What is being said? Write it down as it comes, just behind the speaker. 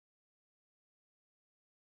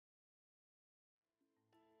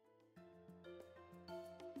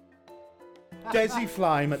Desi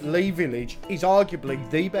Flame at Lee Village is arguably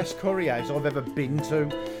the best curry house I've ever been to,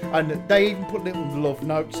 and they even put little love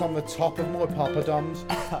notes on the top of my poppadoms.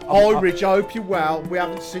 Hi Rich, I hope you're well. We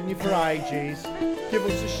haven't seen you for ages. Give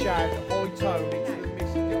us a shout. Hi Tony.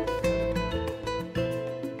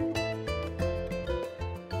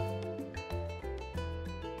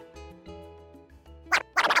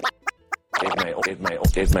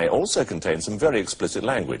 It may also contain some very explicit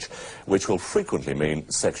language, which will frequently mean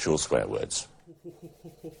sexual swear words.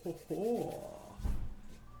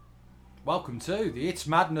 Welcome to the It's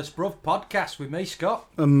Madness Bruv podcast with me, Scott.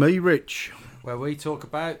 And me, Rich. Where we talk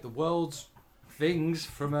about the world's things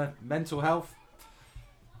from a mental health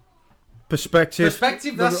perspective.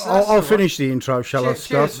 That's I'll finish the intro, shall I,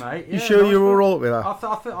 Scott? Cheers, mate. You sure you're all right with that? I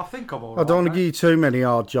think I'm all right. I don't want to give you too many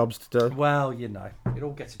hard jobs to do. Well, you know, it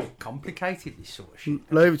all gets a bit complicated, this sort of shit.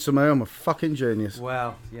 Leave it to me, I'm a fucking genius.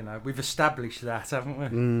 Well, you know, we've established that, haven't we?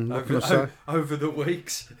 What can I say? Over the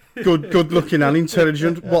weeks. Good looking and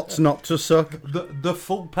intelligent. What's not to suck? The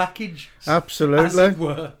full package. Absolutely. As it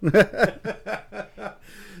were.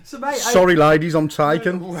 So, mate, sorry, ladies, I'm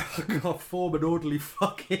taken. Well, I can't form an orderly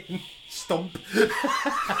fucking stomp. So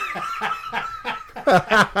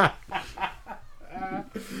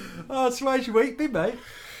how's your week been, mate?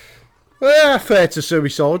 Well, fair to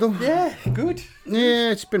suicidal. Yeah, good. Yeah,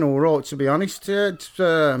 it's been all right, to be honest. It's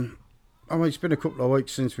been a couple of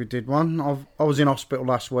weeks since we did one. I was in hospital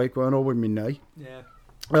last week, weren't I, with my knee. Yeah.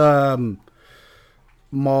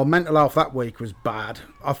 My mental health that week was bad.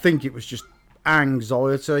 I think it was just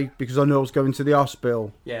anxiety because I knew I was going to the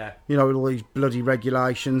hospital. Yeah. You know, with all these bloody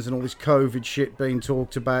regulations and all this COVID shit being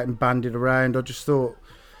talked about and bandied around. I just thought,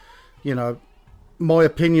 you know, my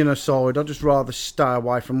opinion aside, I'd just rather stay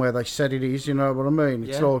away from where they said it is, you know what I mean?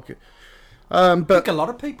 It's like... I think a lot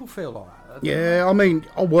of people feel like that. Yeah, I mean,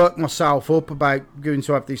 I worked myself up about going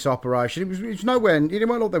to have this operation. It was nowhere... It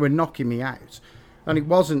wasn't like they were knocking me out. And it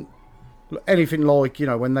wasn't anything like, you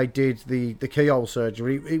know, when they did the keyhole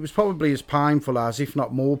surgery. It was probably as painful as, if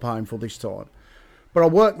not more painful this time. But I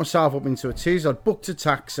worked myself up into a tears. I'd booked a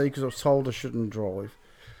taxi because I was told I shouldn't drive.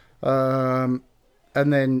 And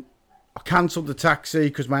then I cancelled the taxi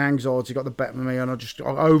because my anxiety got the better of me and I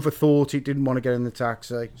overthought it, didn't want to get in the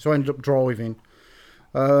taxi. So I ended up driving.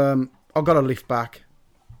 I got a lift back,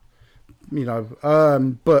 you know.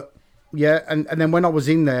 But, yeah, and then when I was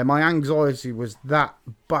in there, my anxiety was that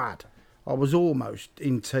bad. I was almost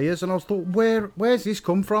in tears, and I thought, where's this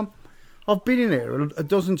come from? I've been in here a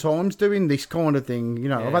dozen times doing this kind of thing, you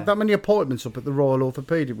know. Yeah. I've had that many appointments up at the Royal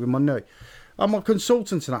Orthopaedic with my knee. And my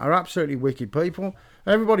consultants and that are absolutely wicked people.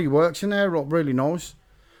 Everybody who works in there are really nice.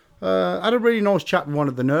 I had a really nice chat with one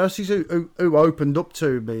of the nurses who opened up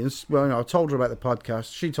to me. And, well, you know, I told her about the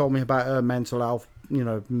podcast. She told me about her mental health, you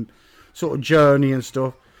know, sort of journey and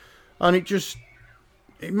stuff. And it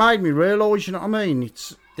made me realise, you know what I mean?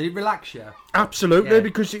 Did it relax you? Absolutely, yeah.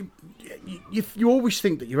 Because you always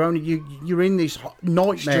think that you're in this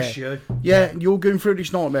nightmare. It's just you. Yeah, you're going through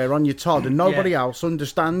this nightmare on your Todd, and nobody else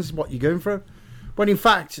understands what you're going through. When in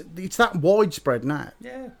fact, it's that widespread now.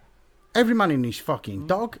 Yeah. Every man in his fucking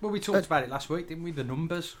dog. Well, we talked about it last week, didn't we? The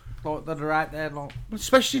numbers that are out there,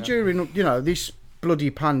 especially during, you know, this bloody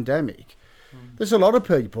pandemic. There's a lot of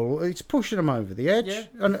people, it's pushing them over the edge. Yeah.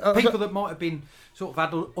 And people that might have been sort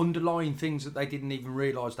of had underlying things that they didn't even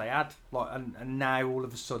realise they had, and now all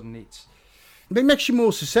of a sudden it makes you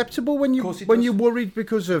more susceptible when you're worried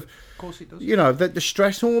because of course it does. You know, the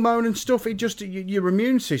stress hormone and stuff. It just your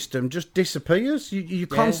immune system just disappears. You're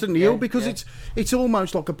constantly ill because it's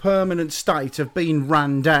almost like a permanent state of being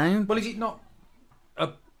ran down. Well, is it not a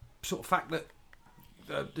sort of fact that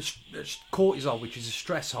the cortisol, which is a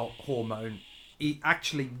stress hormone, it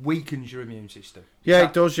actually weakens your immune system?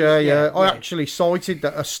 It does. Yeah. I actually cited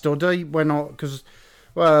a study because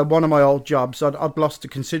one of my old jobs, I'd lost a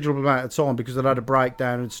considerable amount of time because I'd had a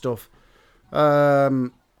breakdown and stuff,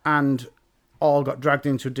 and I got dragged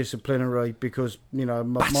into a disciplinary because, you know,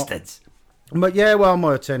 bastards. But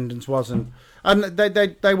my attendance wasn't, and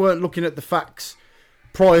they weren't looking at the facts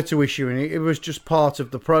prior to issuing it. It was just part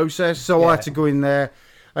of the process. So I had to go in there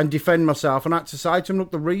and defend myself, and I had to say to them,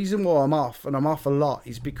 look, the reason why I'm off, and I'm off a lot,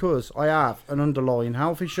 is because I have an underlying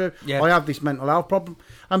health issue. I have this mental health problem,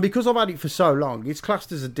 and because I've had it for so long, it's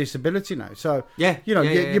classed as a disability now. So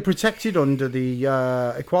you're protected under the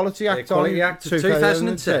Equality Act. Equality Act of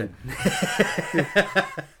 2010.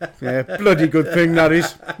 Yeah, bloody good thing that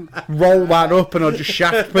is. Roll that up and I'll just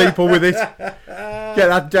shaft people with it. Get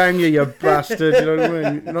that down you bastard. You know what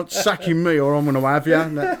I mean? You're not sacking me or I'm going to have you.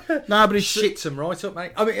 No, but it shits them right up,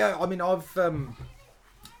 mate. I mean,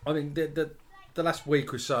 the last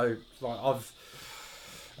week or so, like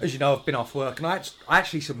As you know, I've been off work, and I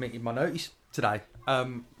actually submitted my notice today.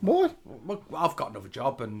 What? Well, I've got another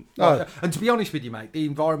job, and Oh. and to be honest with you, mate, the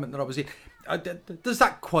environment that I was in. There's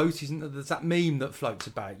that quote, isn't there? There's that meme that floats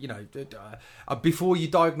about, before you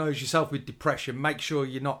diagnose yourself with depression, make sure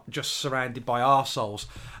you're not just surrounded by arseholes.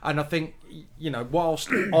 And I think, whilst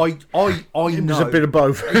I know It's a bit of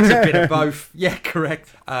both. it's a bit of both. Yeah, correct.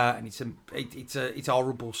 And it's a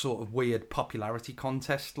horrible sort of weird popularity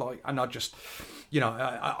contest. And I just,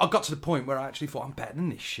 I got to the point where I actually thought I'm better than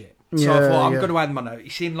this shit. So I Yeah, thought I'm yeah. going to hand my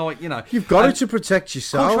notice in, You've got and- to protect Of course,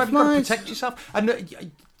 yourself, you've got to mate. protect yourself. And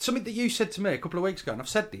something that you said to me a couple of weeks ago, and I've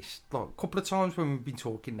said this a couple of times when we've been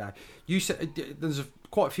talking now. You said there's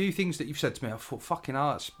quite a few things that you've said to me. I thought, fucking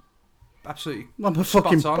hell, that's absolutely.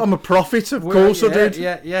 spot on. I'm a prophet, of Well, course yeah, I did.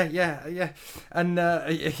 Yeah. And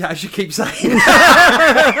as you keep saying,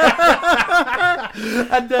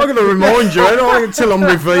 I'm going to remind you, until I'm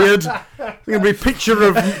revered. There's going to be a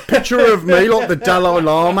picture of me, like the Dalai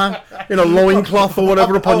Lama, in a loincloth or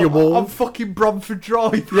whatever up on your wall. I'm fucking Bromford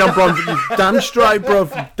Drive. Yeah, I'm Bronford. Damn straight, bro.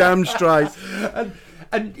 Damn straight.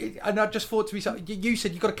 And I just thought to myself, you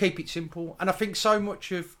said you've got to keep it simple, and I think so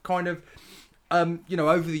much of kind of,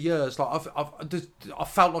 over the years, like I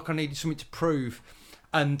felt like I needed something to prove,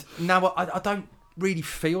 and now I don't really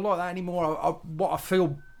feel like that anymore. What I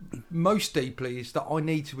feel most deeply is that I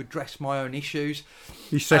need to address my own issues.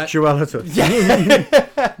 Your sexuality. Again,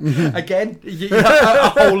 a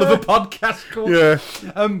whole of a podcast call. Yeah.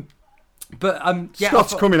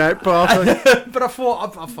 Scott's coming out, party. But I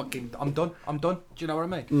thought, I'm done. Do you know what I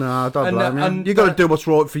mean? No, I don't And, blame you. and, You got to do what's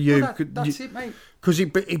right for you. Well, that's it, mate. Because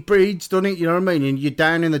it breeds, doesn't it? You know what I mean? And you're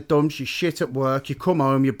down in the dumps, you shit at work, you come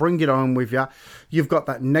home, you bring it home with you. You've got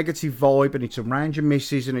that negative vibe, and it's around your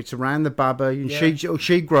missus, and it's around the babby, and Yeah.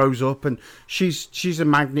 she grows up, and she's a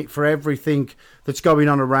magnet for everything that's going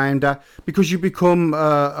on around her, because you become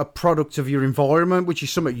a product of your environment, which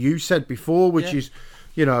is something you said before, which is,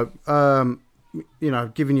 giving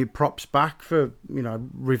you props back for,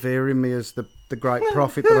 revering me as the great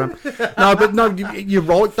prophet that I'm. No, you're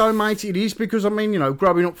right though, mate. It is, because,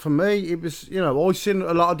 growing up for me, it was, I seen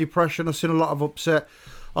a lot of depression, I seen a lot of upset,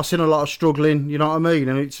 I seen a lot of struggling, you know what I mean?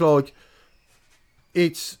 And it's like,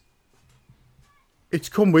 it's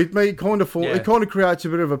come with me. It kind of creates a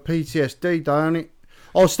bit of a PTSD, don't it?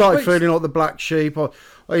 I started feeling like the black sheep. I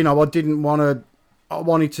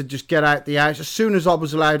wanted to just get out the house. As soon as I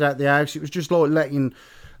was allowed out the house, it was just like letting,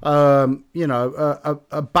 a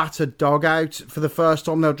battered dog out for the first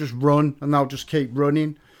time. They'll just run, and they'll just keep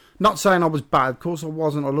running. Not saying I was bad, of course I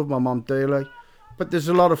wasn't. I love my mum dearly. But there's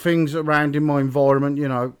a lot of things around in my environment,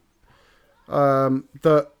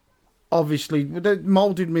 that obviously that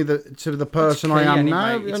moulded me to the person I am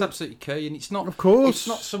now. It's absolutely key, and it's not. Of course. It's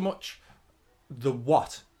not so much the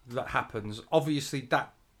what that happens. Obviously,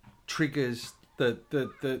 that triggers the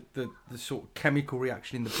sort of chemical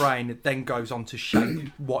reaction in the brain that then goes on to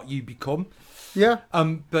shape what you become. Yeah.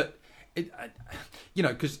 But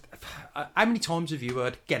because how many times have you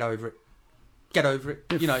heard "get over it"? Get over it.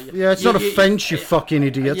 Yeah, it's not a fence, you fucking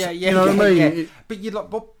idiot. You know what I mean? Yeah.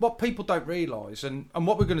 But what people don't realise, and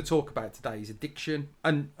what we're going to talk about today is addiction,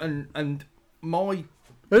 and my.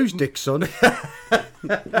 Who's Dixon?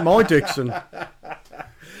 My Dixon.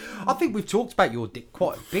 I think we've talked about your dick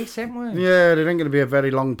quite a bit, haven't we? Yeah, it ain't going to be a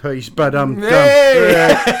very long piece, but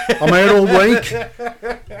Hey! I'm here all week.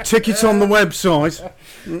 Tickets on the website.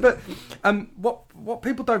 But what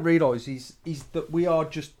people don't realise is that we are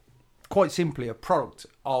just quite simply a product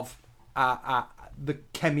of the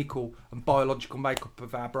chemical and biological makeup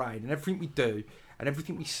of our brain, and everything we do and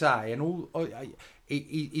everything we say and all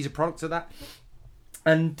is a product of that.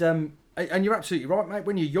 And you're absolutely right, mate.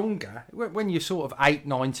 When you're younger, when you're sort of 8,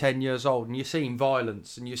 9, 10 years old, and you're seeing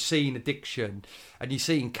violence, and you're seeing addiction, and you're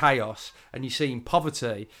seeing chaos, and you're seeing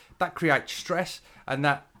poverty, that creates stress, and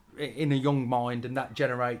that in a young mind, and that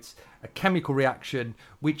generates a chemical reaction,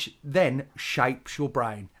 which then shapes your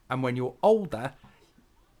brain. And when you're older,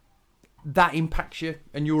 that impacts you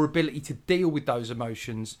and your ability to deal with those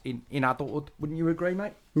emotions in adulthood. Wouldn't you agree,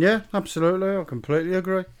 mate? Yeah, absolutely. I completely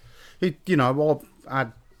agree. I've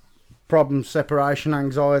had problems, separation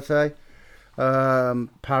anxiety,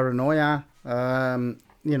 paranoia,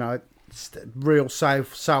 real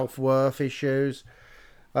self-worth issues,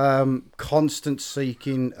 constant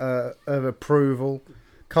seeking of approval,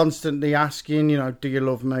 constantly asking, do you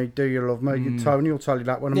love me? Do you love me? Tony will tell you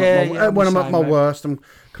that when I'm at my worst, I'm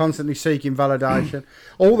constantly seeking validation.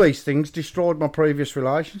 All these things destroyed my previous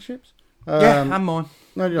relationships. And mine.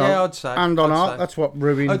 I'd say. And on art, that's what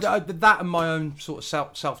ruined. That and my own sort of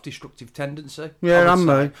self-destructive tendency. Yeah, and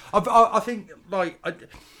me. I think,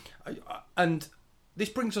 and this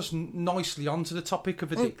brings us nicely onto the topic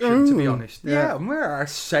of addiction, to be honest. yeah. And we're a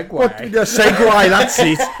segue. What, a segue, that's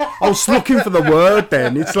it. I was looking for the word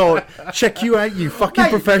then. It's like, check you out, you fucking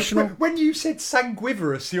professional. When you said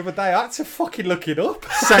sanguivorous the other day, I had to fucking look it up.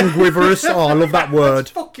 Sanguivorous. Oh, I love that word.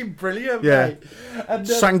 That's fucking brilliant, Yeah. mate. And,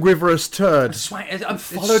 Sanguivorous turd. I'm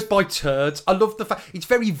followed by turds. I love the fact it's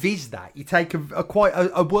very viz that you take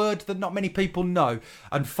a word that not many people know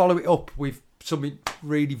and follow it up with something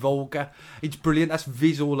really vulgar. It's brilliant. That's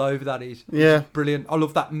viz all over. That is. Yeah. Brilliant. I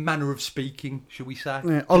love that manner of speaking. Shall we say?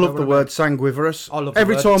 Yeah, I love the word sanguivorous. I love the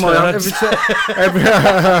every word time turd.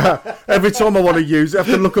 every time I want to use it, I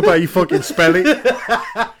have to look up how you fucking spell it.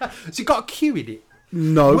 Has it got a Q in it?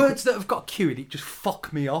 No. Words that have got Q in it just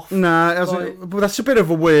fuck me off. Nah, but that's a bit of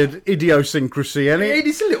a weird idiosyncrasy, isn't it? It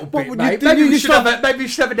is a little bit, What, mate. you- Maybe you we used should to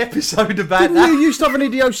have an episode about Didn't that. you used to have an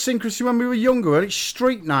idiosyncrasy when we were younger? It's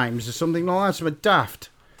street names or something like that, something daft.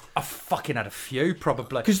 I fucking had a few,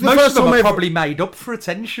 probably. 'Cause the Most first of them time are ever- probably made up for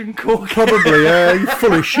attention, Cork. Probably, yeah. You're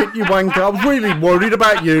full of shit, you wanker. I was really worried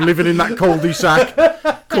about you living in that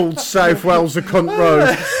cul-de-sac called South Wales a Cunt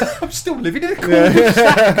Road. I'm still living in a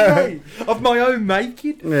cul-de-sac, mate, of my own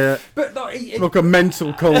making. Yeah. But Like a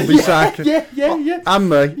mental cul-de-sac. yeah. And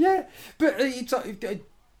me. Yeah, but it's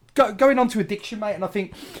going on to addiction, mate. And I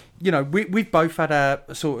think, we've both had a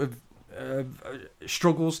sort of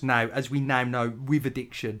struggles now, as we now know, with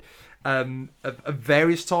addiction of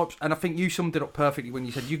various types. And I think you summed it up perfectly when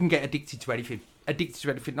you said you can get addicted to anything.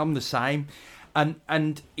 I'm the same,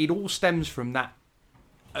 and it all stems from that.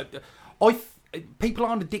 People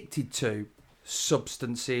aren't addicted to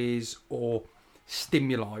substances or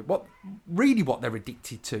stimuli. What they're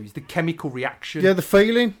addicted to is the chemical reaction. Yeah, the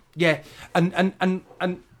feeling. Yeah, and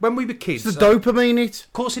when we were kids, It's the dopamine hit.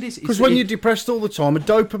 of course it is. Because when you're depressed all the time, a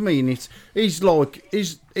dopamine hit is like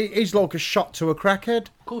a shot to a crackhead.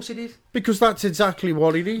 of course it is. Because that's exactly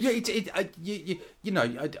what it is. Yeah,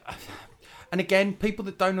 and again, people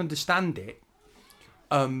that don't understand it,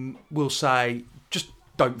 will say, just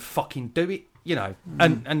don't fucking do it,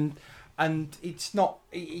 and it's not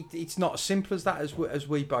as simple as that, as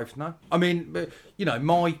we both know. I mean,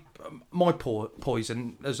 my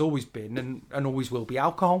poison has always been and always will be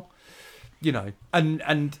alcohol,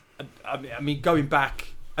 and I mean, going back,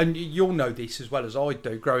 and you'll know this as well as I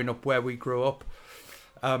do, growing up where we grew up,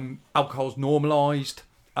 alcohol's normalised.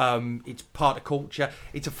 It's part of culture.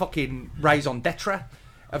 It's a fucking raison d'etre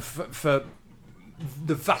for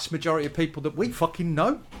the vast majority of people that we fucking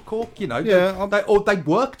know, Cork. Yeah, they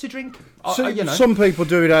work to drink. Some people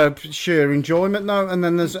do it out of sheer enjoyment, though, and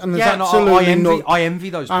there's Yeah, no, absolutely I envy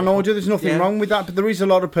those people. And I do. There's nothing Yeah. wrong with that, but there is a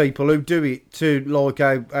lot of people who do it to, like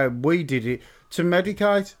how we did it, to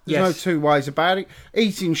medicate. There's no Yes. two ways about it.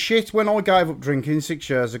 Eating shit. When I gave up drinking 6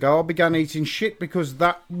 years ago, I began eating shit because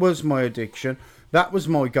that was my addiction. That was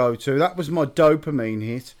my go-to. That was my dopamine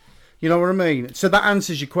hit. You know what I mean? So that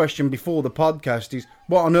answers your question before the podcast is,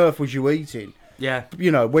 what on earth was you eating? Yeah.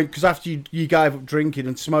 Because after you gave up drinking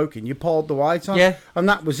and smoking, you poured the weight on. Yeah. And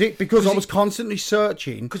that was it. Because I was it- constantly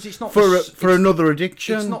searching 'Cause it's not for the for it's- another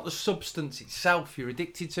addiction. It's not the substance itself you're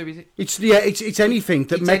addicted to, is it? It's anything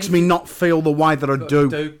that It's makes me not feel the way that I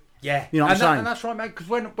do. Yeah. You know what I'm saying? And that's right, mate. Because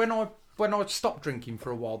when I stopped drinking for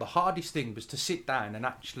a while, the hardest thing was to sit down and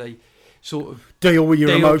actually sort of Deal with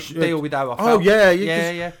your emotion. deal with how I Oh felt. yeah,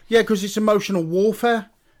 yeah. Because it's emotional warfare.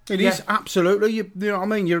 It is Yeah. absolutely. You know what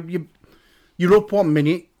I mean? You're up 1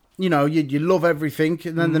 minute. You love everything,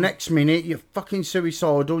 and then the next minute you're fucking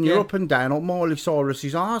suicidal, and you're Yeah. up and down up Miley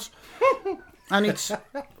Cyrus's arse. And it's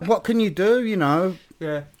what can you do?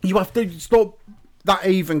 Yeah. You have to stop that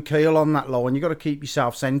even keel on that line. You got to keep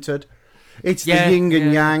yourself centered. It's Yeah, the yin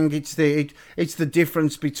and yeah. yang. It's the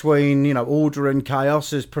difference between order and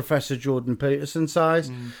chaos, as Professor Jordan Peterson says.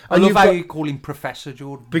 I And love you've how got- you call him Professor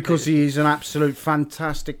Jordan. because he is an absolute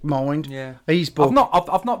fantastic mind. Yeah. His book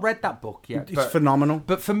I've not read that book yet. is phenomenal.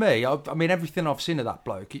 But for me, I mean, everything I've seen of that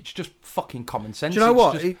bloke, it's just fucking common sense. Do you know It's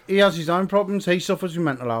what? just- He has his own problems. He suffers with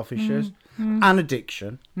mental health issues and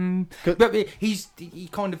addiction. But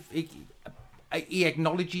he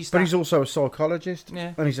acknowledges that. But he's also a psychologist,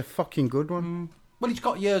 Yeah. and he's a fucking good one. Well, he's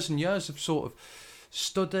got years and years of sort of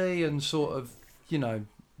study and sort of,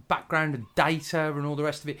 background and data and all the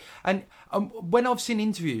rest of it. And when I've seen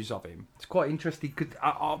interviews of him, it's quite interesting because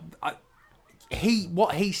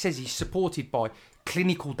what he says he's supported by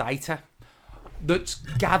clinical data that's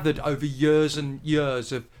gathered over years and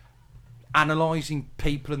years of analysing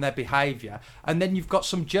people and their behaviour. And then you've got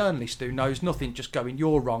some journalist who knows nothing just going,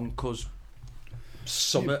 you're wrong because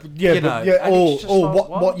summit. Yeah, you know, but, yeah, and it's just or like,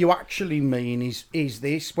 what you actually mean is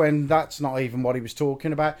this, when that's not even what he was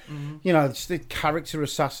talking about. You know, it's the character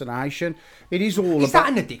assassination. It is all Is about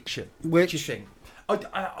that an addiction? Which- do you think?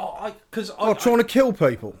 Because trying to kill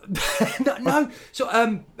people. no.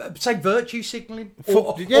 So, say virtue signalling,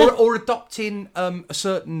 Yeah. or adopting a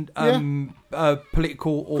certain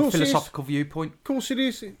political or course it is. philosophical viewpoint. Of course it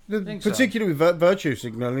is. Think so. Particularly with virtue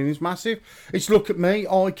signalling is massive. It's look at me,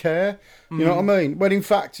 I care. You know what I mean? When in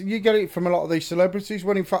fact, you get it from a lot of these celebrities,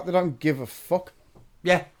 when in fact they don't give a fuck.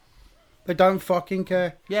 Yeah, They don't fucking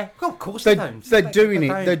care. yeah. Well, of course they don't. They're They doing it.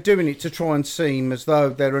 don't. They're doing it to try and seem as though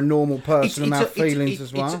they're a normal person and have feelings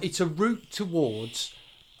as well. It's a route towards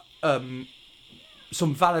some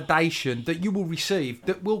validation that you will receive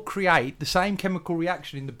that will create the same chemical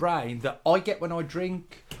reaction in the brain that I get when I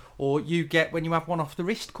drink, or you get when you have one off the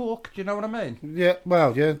wrist cork. Do you know what I mean? Yeah,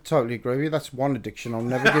 well, yeah, totally agree with you. That's one addiction I'll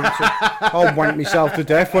never give it to. I'll wank myself to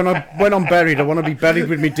death when I'm buried. I want to be buried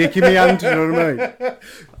with my dick in my hand. You know what I mean?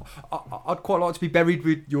 I'd quite like to be buried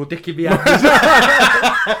with your dick in my hand.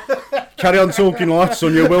 Carry on talking like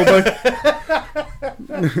son, you will be.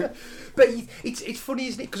 But it's funny,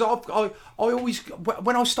 isn't it? Because I always,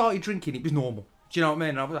 when I started drinking, it was normal. Do you know what I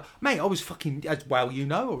mean? I was like, mate, I was fucking, as well, you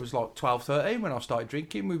know, I was like 12, 13 when I started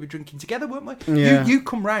drinking. We were drinking together, weren't we? Yeah. You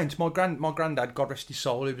come round to my granddad, God rest his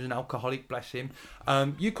soul, he was an alcoholic, bless him.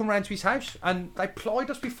 You come round to his house and they plied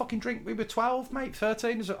us with fucking drink. We were 12, mate,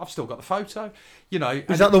 13. I've still got the photo, you know.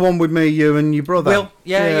 Is that the one with me, you, and your brother? Will,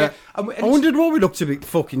 yeah. And I wondered why we looked a bit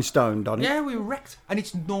fucking stoned on it. Yeah, we were wrecked. And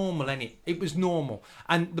it's normal, ain't it? It was normal.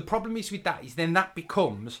 And the problem is with that is then that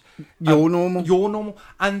becomes... You're normal. You're normal.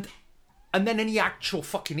 And then any actual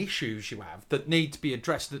fucking issues you have that need to be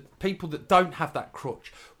addressed, that people that don't have that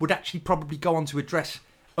crutch would actually probably go on to address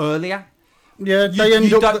earlier. Yeah, they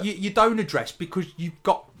end up... You don't address because you've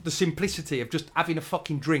got the simplicity of just having a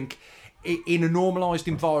fucking drink in a normalised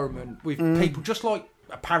environment with people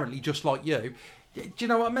apparently just like you. Do you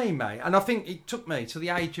know what I mean, mate? And I think it took me to the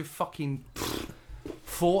age of fucking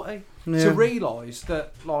 40 to realise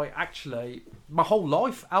that, like, actually, my whole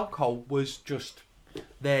life, alcohol was just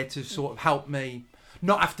there to sort of help me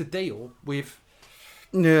not have to deal with,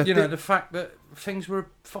 the fact that things were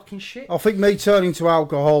fucking shit. I think me turning to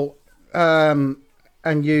alcohol and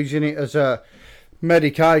using it as a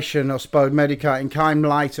medication, I suppose, medicating came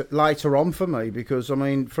later on for me because, I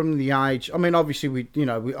mean, from the age... I mean, obviously,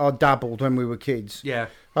 I dabbled when we were kids. Yeah.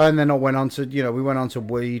 And then I went on to, we went on to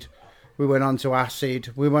weed. We went on to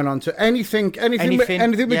acid. We went on to anything we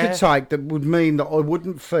could take that would mean that I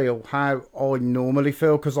wouldn't feel how I normally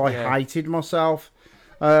feel because I hated myself.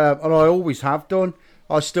 And I always have done.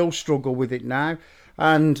 I still struggle with it now.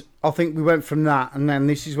 And I think we went from that, and then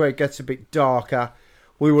this is where it gets a bit darker.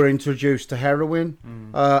 We were introduced to heroin,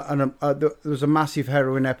 and there was a massive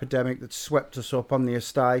heroin epidemic that swept us up on the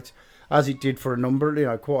estate, as it did for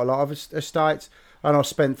quite a lot of estates. And I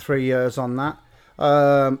spent 3 years on that.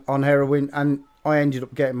 On heroin, and I ended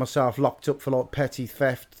up getting myself locked up for like petty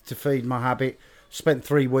theft to feed my habit. Spent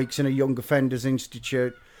 3 weeks in a young offenders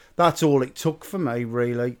institute. That's all it took for me,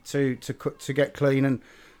 really, to get clean and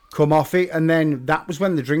come off it. And then that was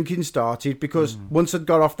when the drinking started, because once I'd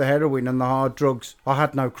got off the heroin and the hard drugs, I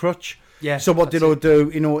had no crutch. Yeah, so what did I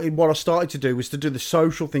do? What I started to do was to do the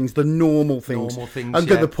social things, the normal things, and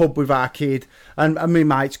go to the pub with our kid and my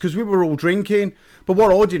mates, because we were all drinking. But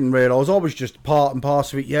what I didn't realise, I was just part and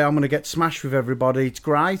parcel of it. Yeah, I'm going to get smashed with everybody. It's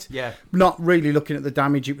great. Yeah. Not really looking at the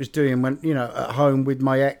damage it was doing when, at home with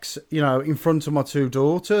my ex, in front of my 2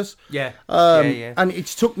 daughters. Yeah. And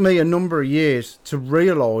it's took me a number of years to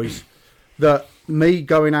realise that me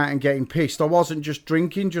going out and getting pissed, I wasn't just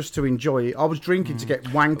drinking just to enjoy it. I was drinking to get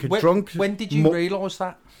drunk. When did you realise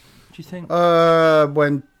that, do you think?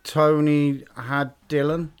 When Tony had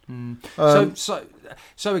Dylan.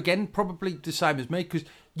 So again, probably the same as me, because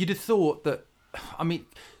you'd have thought that, I mean,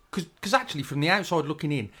 because actually from the outside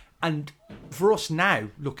looking in, and for us now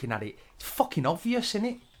looking at it, it's fucking obvious, isn't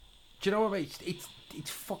it? Do you know what I mean? It's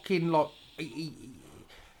fucking like...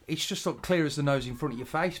 It's just like clear as the nose in front of your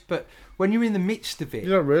face, but when you're in the midst of it, you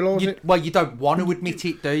don't realise it. Well, you don't want to admit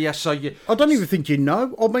it, do you? So I don't even think you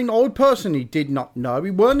know. I mean, I personally did not know.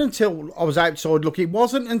 It weren't until I was outside looking. It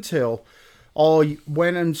wasn't until I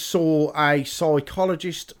went and saw a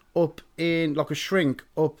psychologist up in, like a shrink,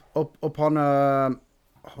 up on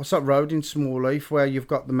what's that road in Smallleaf where you've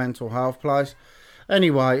got the mental health place.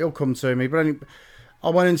 Anyway, it'll come to me, but I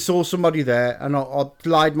went and saw somebody there, and I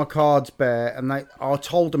laid my cards bare, and I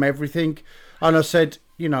told them everything. And I said,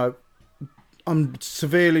 I'm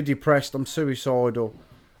severely depressed, I'm suicidal,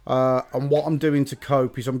 and what I'm doing to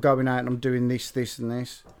cope is I'm going out and I'm doing this, and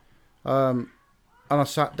this. and I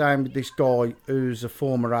sat down with this guy who's a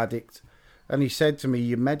former addict, and he said to me,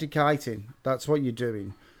 "You're medicating. That's what you're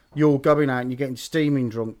doing. You're going out and you're getting steaming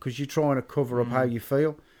drunk because you're trying to cover up how you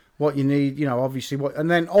feel, what you need, obviously what." And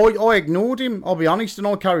then I ignored him, I'll be honest, and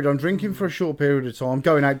I carried on drinking for a short period of time,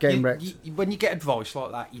 going out getting wrecked. When you get advice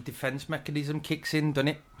like that, your defence mechanism kicks in, doesn't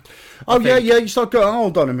it? Yeah, you start going,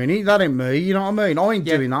 hold on a minute, that ain't me, you know what I mean? I ain't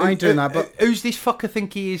doing that, I ain't doing that. But who's this fucker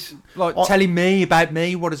think he is? Like, telling me about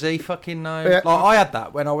me, what does he fucking know? Yeah. Like, I had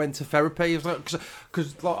that when I went to therapy,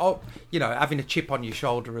 because having a chip on your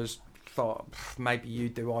shoulder has thought, maybe you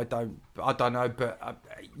do, I don't know, but,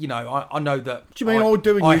 I know that... Do you mean I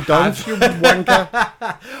do and you don't, you wanker?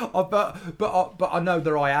 But I know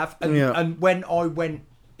that I have, Yeah. and when I went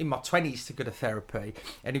in my 20s to go to therapy,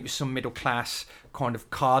 and it was some middle class kind of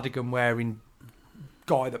cardigan wearing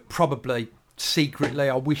guy that probably secretly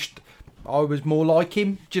I wished I was more like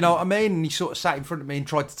him. Do you know what I mean? And he sort of sat in front of me and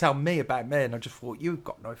tried to tell me about me, and I just thought, you've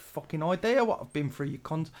got no fucking idea what I've been through, you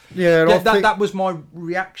cunt. Yeah, that was my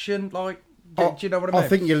reaction. Like, do you know what I mean? I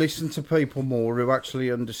think you listen to people more who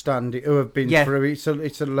actually understand it, who have been through it.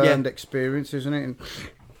 It's a learned experience, isn't it? And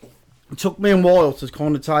it took me a while to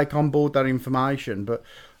kind of take on board that information, but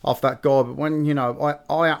off that guy. But when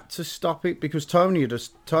I had to stop it because Tony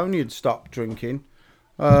had stopped drinking.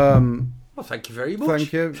 Well, thank you very much.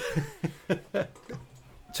 Thank you.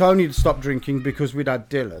 Tony had stopped drinking because we'd had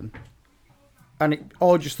Dylan, and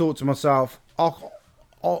I just thought to myself,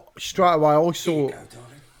 straight away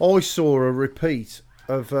I saw a repeat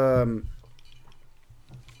of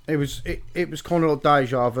it was kind of like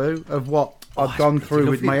deja vu of what I'd gone through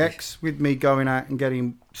with my ex, with me going out and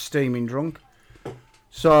getting steaming drunk.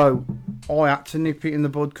 So I had to nip it in the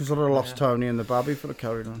bud because I'd have lost Tony and the baby for the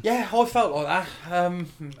carried on. Yeah, I felt like that,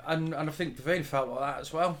 and I think Davine felt like that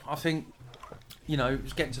as well. I think it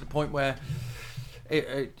was getting to the point where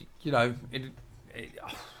I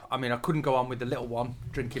mean, I couldn't go on with the little one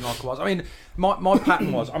drinking like I was. I mean, my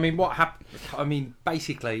pattern was, what happened? I mean,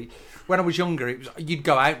 basically, when I was younger, it was you'd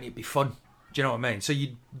go out and it'd be fun. Do you know what I mean? So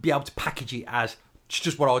you'd be able to package it as it's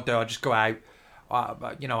just what I'd do. I'd just go out. I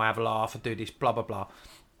have a laugh, I do this, blah blah blah,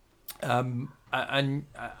 and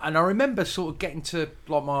I remember sort of getting to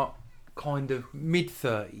like my kind of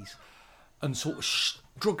mid-30s and sort of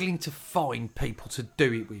struggling to find people to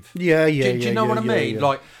do it with. Do you know what I mean? Yeah.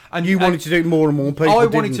 Like, and you wanted to do it more and more. People I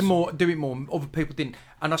wanted didn't. to do it more. Other people didn't,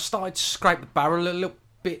 and I started to scrape the barrel a little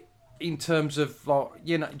bit in terms of like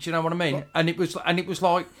do you know what I mean? And it was like, and it was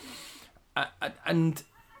like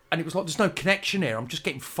there's no connection here. I'm just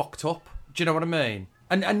getting fucked up. Do you know what I mean?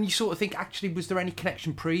 And you sort of think, actually, was there any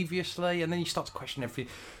connection previously? And then you start to question everything.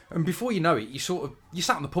 And before you know it, you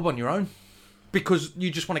sat in the pub on your own because you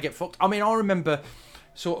just want to get fucked. I mean, I remember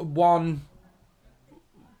sort of one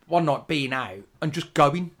night being out and just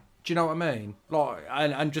going. Do you know what I mean? Like,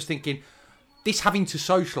 and just thinking, this having to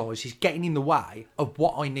socialise is getting in the way of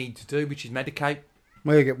what I need to do, which is medicate.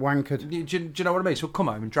 Where you get wankered. Do you know what I mean? So I'd come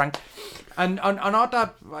home and drank. And I'd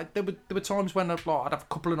have, there were times when I'd have a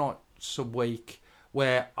couple of nights a week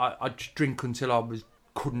where I'd just drink until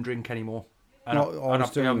couldn't drink anymore. And I was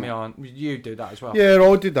doing that. You do that as well. Yeah,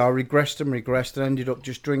 I did that. I regressed and ended up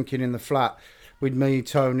just drinking in the flat with me,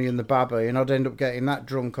 Tony and the baby, and I'd end up getting that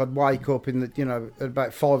drunk. I'd wake up in the at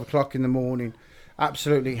about 5 o'clock in the morning,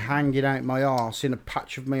 absolutely hanging out my arse in a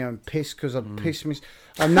patch of my own piss because I'd pissed me.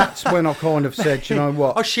 And that's when I kind of said, you know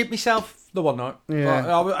what? I shit myself the one night.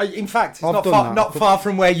 Yeah. In fact, it's not far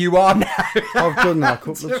from where you are now. I've done that a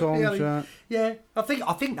couple of times. Yeah. Yeah, I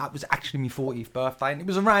think that was actually my 40th birthday, and it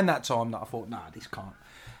was around that time that I thought, nah, this can't.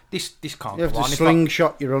 This can't You have go to on.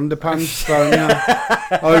 slingshot your underpants, don't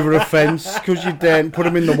you? Over a fence because you daren't put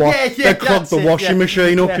them in the wash. They clog the washing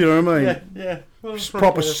machine up. You know what I mean? Yeah. Well, it's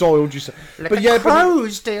proper soiled. You say, but yeah,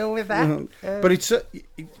 crows deal with that. But it's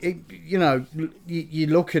you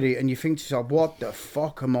look at it and you think to yourself, what the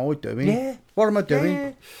fuck am I doing? Yeah. What am I doing?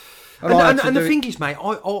 Yeah. And the thing is, mate,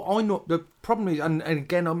 I know the problem is, and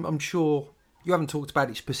again, I'm sure you haven't talked about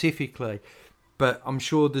it specifically, but I'm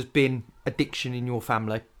sure there's been addiction in your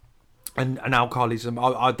family. And alcoholism,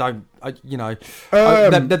 there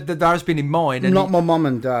has been in mine. And not my mum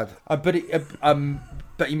and dad. But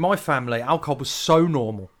in my family, alcohol was so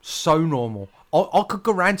normal. I could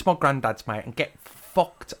go round to my granddad's, mate, and get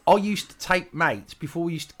fucked. I used to take mates, before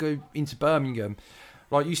we used to go into Birmingham,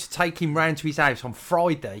 like, I used to take him round to his house on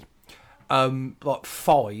Friday, like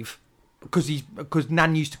 5, because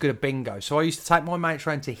Nan used to go to bingo. So I used to take my mates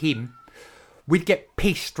round to him. We'd get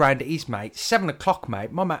pissed round at his mates. 7 o'clock,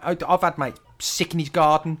 mate. My mate, I've had mates sick in his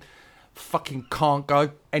garden. Fucking can't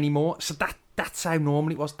go anymore. So that's how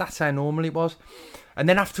normal it was. And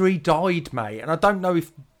then after he died, mate, and I don't know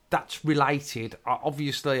if that's related.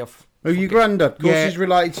 Obviously, I've. Who your granddad? Of course Yeah. he's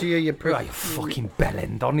related to you, you Oh, prick. you fucking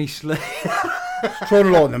bellend, honestly. Trying to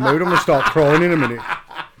lighten the mood. I'm going to start crying in a minute.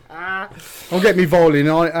 I'll get me violin.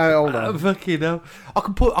 Hold on. Fucking hell. I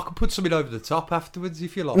can put something over the top afterwards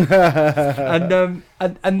if you like. and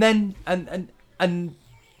then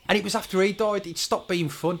it was after he died. It stopped being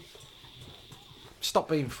fun. Stopped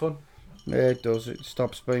being fun. Yeah, it does. It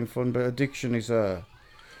stops being fun. But addiction is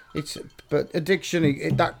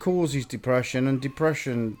addiction that causes depression, and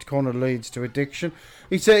depression kind of leads to addiction.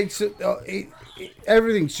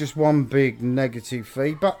 Everything's just one big negative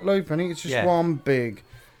feedback loop, and it's just one big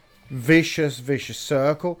vicious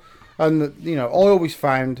circle. And I always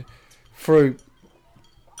found through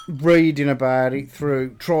reading about it,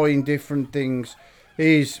 through trying different things,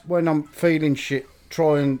 is when I'm feeling shit,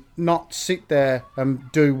 try and not sit there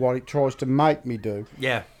and do what it tries to make me do.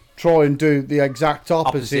 Yeah. Try and do the exact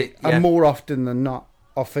opposite. Yeah. And more often than not,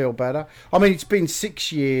 I feel better. I mean, it's been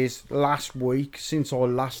 6 years last week since I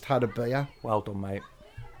last had a beer. Well done, mate.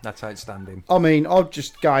 That's outstanding. I mean, I've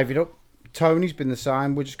just gave it up. Tony's been the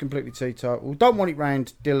same. We're just completely teetotal. Don't want it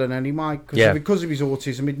round Dylan anyway, because of his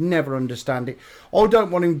autism, he'd never understand it. I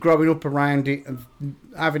don't want him growing up around it and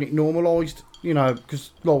having it normalised,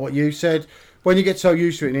 because like what you said, when you get so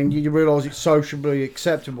used to it and you realise it's socially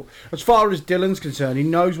acceptable. As far as Dylan's concerned, he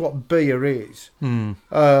knows what beer is.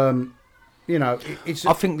 It's.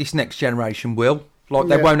 I think this next generation will.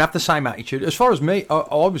 They won't have the same attitude. As far as me,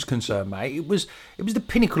 I was concerned, mate, it was the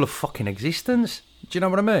pinnacle of fucking existence. Do you know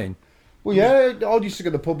what I mean? Well, yeah, I used to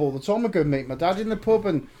go to the pub all the time. I'd go meet my dad in the pub,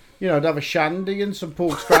 and I'd have a shandy and some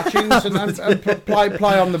pork scratchings, and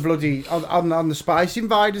play on the bloody on the Space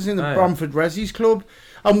Invaders in the Bromford Resi's Club,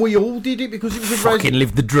 and we all did it because it was a fucking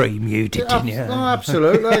lived the dream, you did, didn't you? Oh,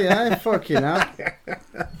 absolutely, yeah, fucking hell,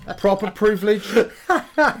 proper privilege. But,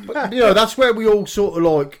 that's where we all sort of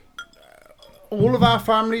like all of our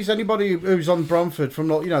families, anybody who's on Bromford from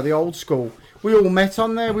the old school, we all met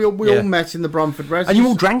on there. We all met in the Bromford Resis, and you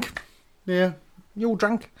all drank. Yeah, you all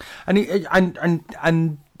drank,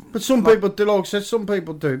 and. But some people do, like I said, some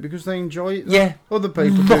people do because they enjoy it. Yeah, other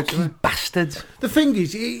people do. Fucking bastards. The thing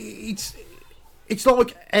is, it's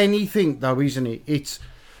like anything, though, isn't it? It's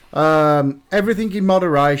everything in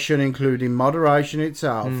moderation, including moderation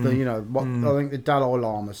itself. I think the Dalai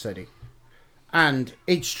Lama said it, and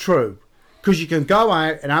it's true. Because you can go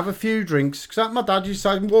out and have a few drinks. Because my dad used to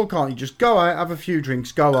say, why can't you just go out, have a few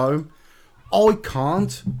drinks, go home? I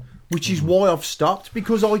can't. Which is why I've stopped,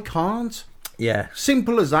 because I can't. Yeah.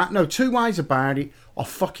 Simple as that. No, two ways about it. I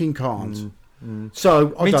fucking can't.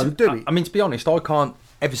 So I don't do it. I mean, to be honest, I can't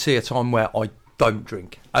ever see a time where I don't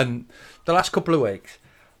drink. And the last couple of weeks,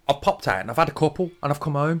 I've popped out and I've had a couple and I've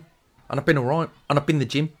come home and I've been all right. And I've been to the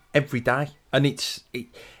gym every day. And it's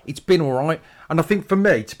been all right. And I think for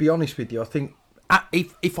me, to be honest with you, I think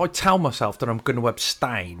if I tell myself that I'm going to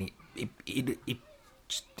abstain, it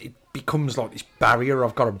becomes like this barrier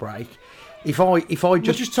I've got to break. If I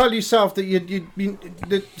just tell yourself that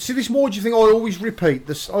see, this more, do you think I always repeat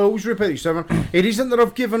this? It isn't that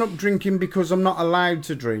I've given up drinking because I'm not allowed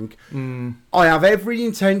to drink. I have every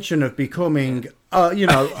intention of becoming I'm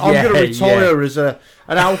going to retire as an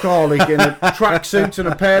alcoholic in a tracksuit and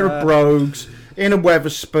a pair of brogues in a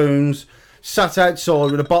Weatherspoons, sat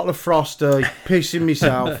outside with a bottle of Frosty, pissing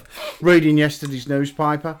myself, reading yesterday's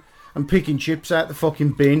newspaper and picking chips out the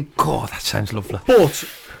fucking bin. God, that sounds lovely. But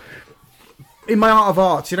in my heart of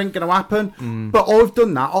hearts, it ain't going to happen. But I've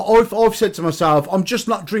done that. I've said to myself, I'm just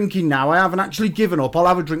not drinking now. I haven't actually given up. I'll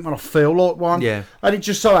have a drink when I feel like one. Yeah. And it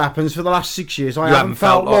just so happens for the last 6 years, I haven't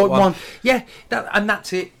felt like one. Yeah, and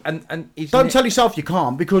that's it. And don't tell yourself you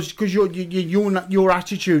can't, because your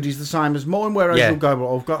attitude is the same as mine. Whereas you'll go,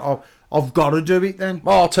 well, I've got to do it then.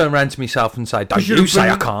 Well, I'll turn around to myself and say, don't you say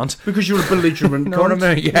I can't. Because you're a belligerent you know what I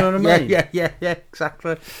mean? Yeah, you know what I mean? Yeah,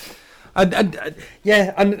 exactly.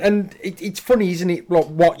 And it's funny, isn't it? Like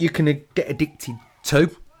what you can get addicted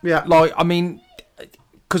to. Yeah. Like, I mean,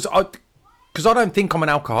 because I don't think I'm an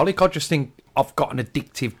alcoholic. I just think I've got an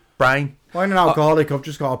addictive brain. I'm an alcoholic. I've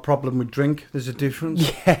just got a problem with drink. There's a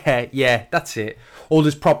difference. Yeah, that's it. Or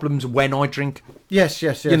there's problems when I drink. Yes.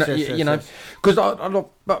 You know, because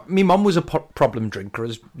but my mum was a problem drinker,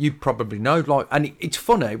 as you probably know. Like, and it's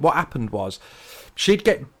funny. What happened was, she'd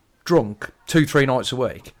get drunk 2-3 nights a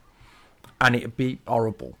week, and it'd be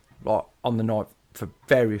horrible, like on the night for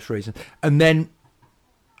various reasons. And then,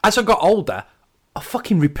 as I got older, I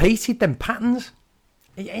fucking repeated them patterns.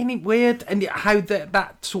 Ain't it weird? And how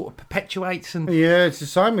that sort of perpetuates and it's the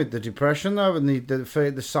same with the depression though, and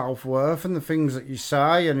the self-worth and the things that you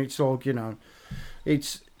say, and it's like,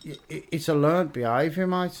 it's a learned behaviour,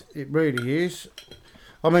 mate. It really is.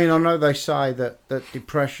 I mean, I know they say that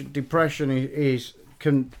depression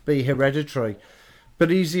can be hereditary, but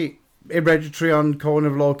is it hereditary on kind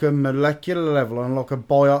of like a molecular level, on like a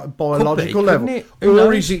biological level,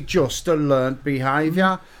 or is it just a learnt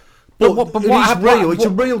behaviour? But it's a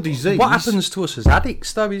real disease. What happens to us as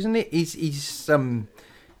addicts, though, isn't it? Is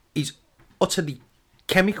utterly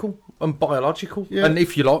chemical and biological. Yeah. And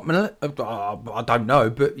if you like, I don't know,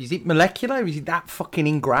 but is it molecular? Is it that fucking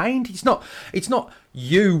ingrained? It's not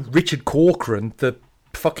you, Richard Corcoran, the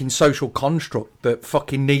fucking social construct that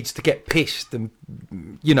fucking needs to get pissed and,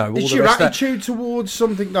 you know, all it's the your rest attitude towards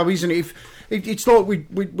something, though, isn't it? If it's like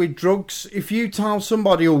with drugs. If you tell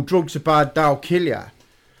somebody, "Oh, drugs are bad, they'll kill you,"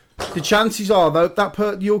 the chances are that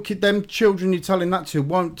them children you're telling that to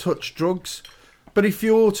won't touch drugs. But if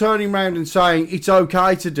you're turning around and saying it's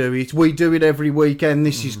okay to do it, we do it every weekend,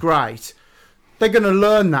 this is great, they're going to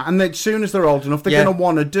learn that. And then as soon as they're old enough, they're going to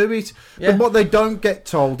want to do it. Yeah. But what they don't get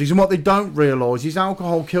told is, and what they don't realise is,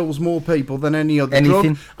 alcohol kills more people than any other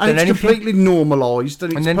drug. And it's completely normalised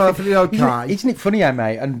and it's perfectly okay. Isn't it funny,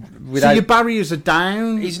 mate? And so your barriers are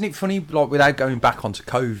down. Isn't it funny, like, without going back onto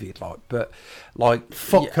COVID, like, but... Like,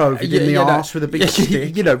 fuck COVID in the arse with a big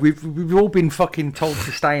stick. You know, we've all been fucking told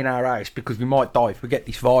to stay in our house because we might die if we get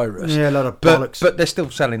this virus. Yeah, a lot of bollocks. But they're still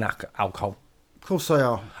selling alcohol. Of course they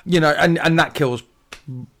are. You know, and that kills.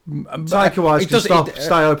 Takeaways can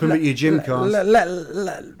stay open, but your gym can't.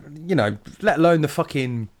 You know, let alone the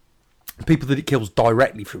fucking people that it kills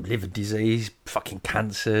directly from liver disease, fucking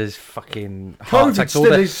cancers, fucking heart attacks.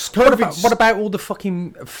 What about all the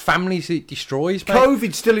fucking families it destroys, mate?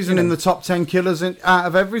 COVID still isn't in the top 10 killers out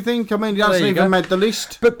of everything. I mean, it hasn't even made the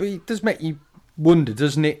list. But it does make you wonder,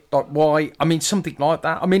 doesn't it? Like, why? I mean, something like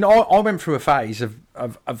that. I mean, I went through a phase of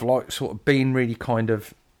like sort of being really kind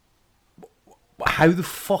of, how the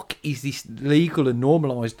fuck is this legal and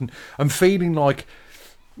normalised, and feeling like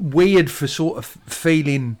weird for sort of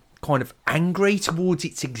feeling kind of angry towards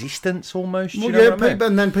its existence almost. Well, you know what I mean?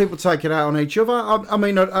 And then people take it out on each other. I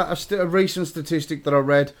mean, a recent statistic that I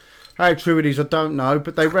read, how true it is, I don't know,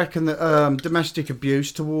 but they reckon that domestic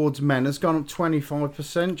abuse towards men has gone up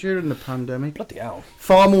 25% during the pandemic. Bloody hell.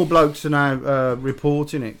 Far more blokes are now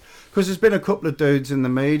reporting it. Because there's been a couple of dudes in the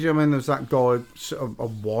media. I mean, there's that guy a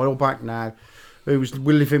while back now who was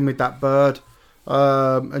living with that bird,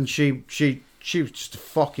 and she was just a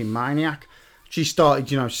fucking maniac. She started,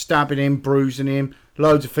 you know, stabbing him, bruising him,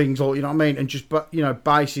 loads of things, all, you know what I mean? And just, you know,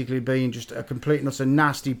 basically being just a complete and utter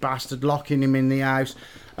nasty bastard, locking him in the house.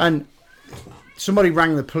 And somebody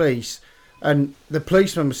rang the police, and the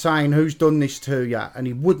policeman was saying, "Who's done this to you?" And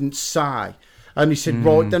he wouldn't say. And he said,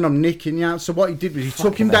 "Right, then I'm nicking you." So what he did was he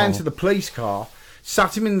took him down to the police car,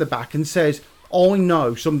 sat him in the back and says, "I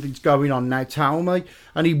know something's going on now, tell me."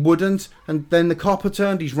 And he wouldn't. And then the copper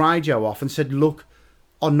turned his radio off and said, "Look,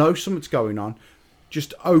 I know something's going on.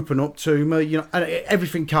 Just open up to me," you know. And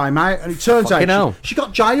everything came out, and it turns out she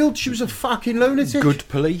got jailed. She was a fucking lunatic. Good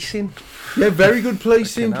policing. Yeah, very good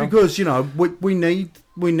policing, because, you know, we need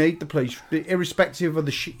the police, irrespective of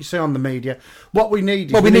the shit you see on the media. What we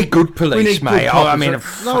need is we need good police, mate. I mean, I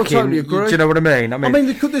totally agree. Do you know what I mean? I mean,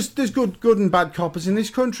 there's good and bad coppers in this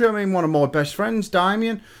country. I mean, one of my best friends,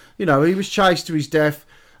 Damien, you know, he was chased to his death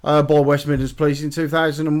by West Midlands Police in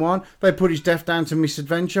 2001. They put his death down to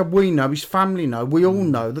misadventure. We know, his family know, we all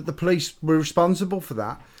know that the police were responsible for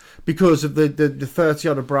that because of the 30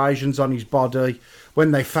 odd abrasions on his body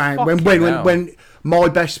when they found when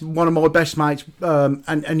one of my best mates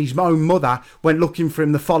and his own mother went looking for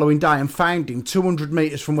him the following day and found him 200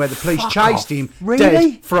 metres from where the police chased him,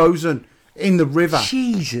 dead, frozen in the river.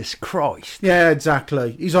 Jesus Christ. Yeah,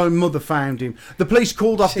 exactly. His own mother found him. The police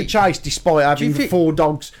called off the chase despite having four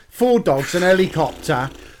dogs, an helicopter,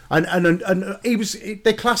 and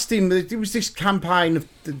they classed him. It was this campaign of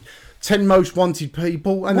the 10 most wanted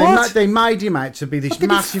people, and they made him out to be this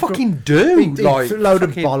massive. What did he fucking do? A load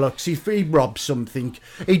of bollocks. He robbed something.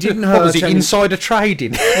 He didn't hurt. What was it? Insider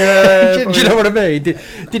trading? Yeah, do you know what I mean?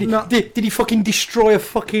 Did he fucking destroy a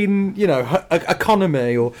fucking, you know,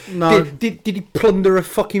 economy, or no? Did he plunder a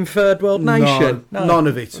fucking third world nation? No, none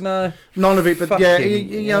of it. No, none of it. But yeah,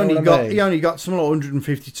 he only got some like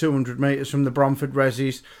 150, 200 metres from the Bromford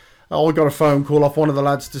Resis. I got a phone call off one of the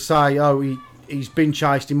lads to say, he's been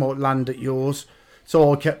chased, he might land at yours.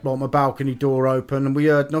 So I kept my balcony door open, and we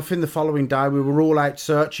heard nothing. The following day we were all out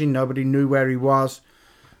searching, nobody knew where he was.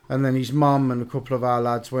 And then his mum and a couple of our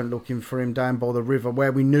lads went looking for him down by the river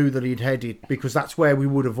where we knew that he'd headed, because that's where we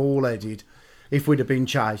would have all headed if we'd have been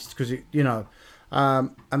chased, because you know.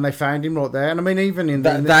 And they found him right there. And I mean, even in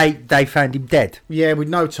They found him dead. yeah, with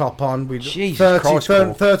no top on, with Jesus Christ,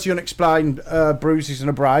 Paul. 30 unexplained bruises and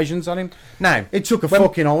abrasions on him. Now, It took a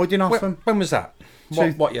fucking hiding off him. when was that?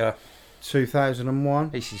 What year?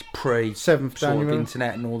 2001. This is pre 7th sort of January.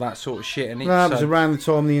 internet and all that sort of shit. And No, it was around the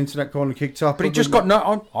time the internet kind of kicked off. but it just got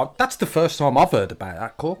no. That's the first time I've heard about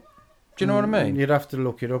that, Cor. Do you know what I mean? You'd have to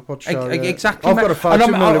look it up. I'd show you. Exactly. I've mate. got a photo.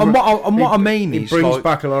 And what I mean it is, brings like,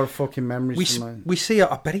 back a lot of fucking memories. for me. we see it.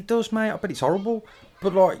 I bet it does, mate. I bet it's horrible.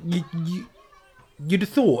 But like you'd have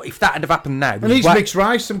thought if that had have happened now. And he's mixed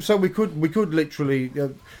race, and so we could literally,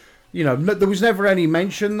 there was never any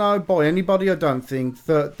mention though by anybody. I don't think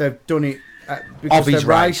that they've done it because Of his they're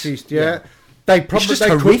race. racist. Yeah. They probably It's just they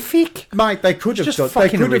horrific. Could, mate, they could have just done. They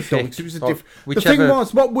fucking could have done. horrific. 'Cause it was a Like, the thing whichever-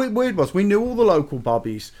 was, what weird was, we knew all the local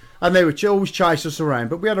bobbies, and they would always chase us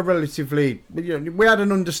around. But we had a relatively, we had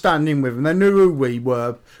an understanding with them. They knew who we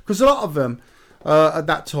were because a lot of them at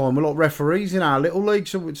that time were like referees in our little league.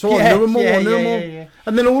 So I knew them all. I knew them all. Yeah.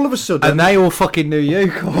 And then all of a sudden, And they all fucking knew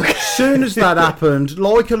you, Cor. as soon as that happened,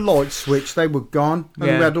 like a light switch, they were gone, and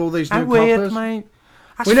we had all these new How weird, coppers. mate.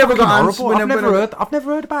 That's We never got fucking answers. horrible. We never- I've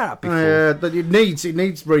never heard about that before. That it needs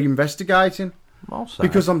reinvestigating. I'll say.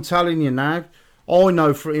 Because I'm telling you now, I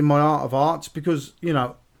know for in my art of arts because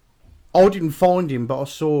I didn't find him, but I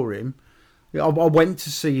saw him. I went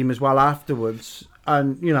to see him as well afterwards,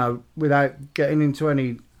 and without getting into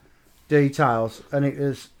any details, and he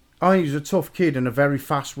was a tough kid and a very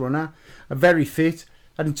fast runner, a very fit,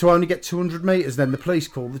 and to only get 200 metres, then the police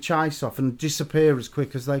called the chase off and disappear as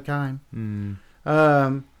quick as they came.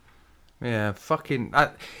 Yeah, fucking.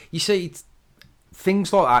 You see,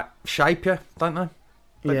 things like that shape you, don't they?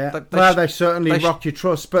 They certainly rock your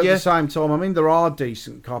trust, but Yeah. at the same time, I mean, there are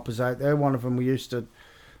decent coppers out there. One of them we used to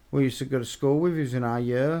go to school with. He was in our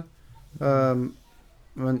year. And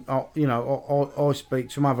I speak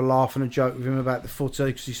to him, have a laugh and a joke with him about the footy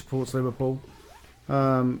because he supports Liverpool.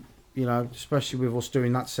 Especially with us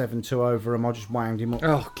doing that 7-2 over him, I just wound him up.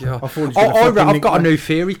 Oh god! I thought he was gonna fucking I've nick got a me. new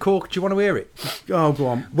theory, Cork. Do you want to hear it? Oh, go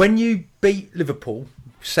on. When you beat Liverpool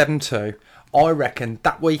 7-2, I reckon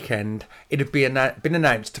that weekend it had been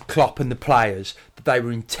announced to Klopp and the players that they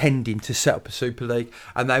were intending to set up a Super League,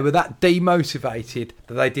 and they were that demotivated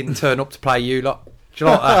that they didn't turn up to play you lot. Do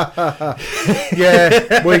you like that?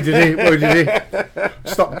 Yeah, we did it.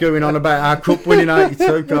 Stop going on about our cup winning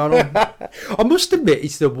 82, can't I? I must admit,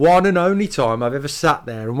 it's the one and only time I've ever sat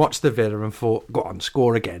there and watched the Villa and thought, "Go on,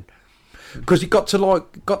 score again," because it got to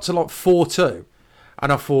like 4-2,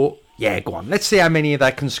 and I thought, "Yeah, go on, let's see how many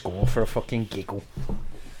they can score for a fucking giggle."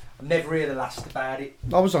 I never really asked about it.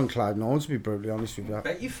 I was on cloud nine, to be brutally honest with you.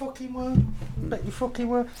 Bet you fucking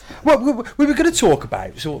were. Well, we were going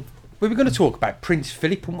to talk about Prince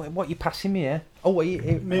Philip and what you're passing me here. Oh, wait.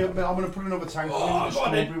 I'm going to put another tank in,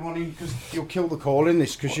 strawberry one in, because you'll kill the call in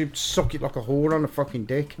this, because you suck it like a whore on a fucking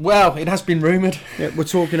dick. Well, it has been rumoured. Yeah, we're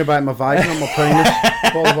talking about my vape, not my penis,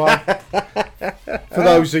 by the way. For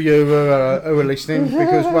those of you who are listening,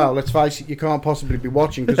 because, well, let's face it, you can't possibly be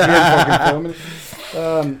watching, because we ain't fucking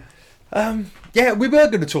filming it. Yeah, we were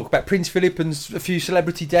going to talk about Prince Philip and a few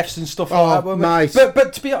celebrity deaths and stuff like that. Weren't we? Nice.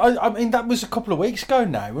 But to be, I mean, that was a couple of weeks ago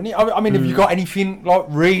now. Wasn't it? I mean, have you got anything like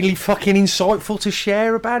really fucking insightful to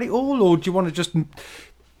share about it all, or do you want to just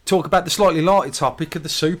talk about the slightly lighter topic of the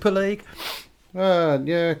Super League?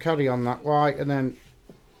 Yeah, carry on that way, and then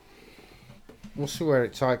we'll see where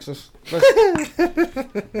it takes us.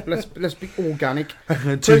 Let's be organic.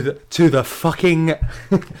 to the fucking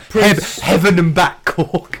Prince. heaven and back,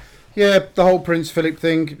 Cork. Yeah, the whole Prince Philip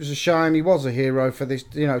thing, it was a shame. He was a hero for this,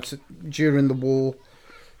 during the war.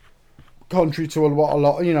 Contrary to what a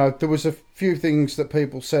lot, there was a few things that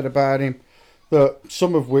people said about him, that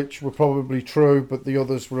some of which were probably true, but the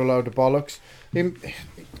others were a load of bollocks.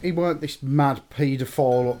 He weren't this mad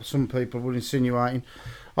paedophile that some people were insinuating.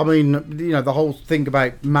 I mean, the whole thing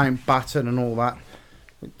about Mountbatten and all that.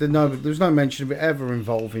 There's no mention of it ever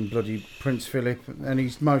involving bloody Prince Philip, and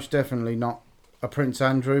he's most definitely not a Prince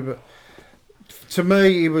Andrew, but to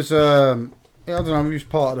me he was I don't know, he was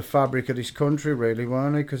part of the fabric of this country, really,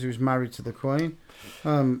 weren't he, because he was married to the Queen.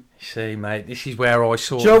 See, mate, this is where I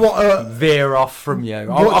sort Do you know what, of veer off from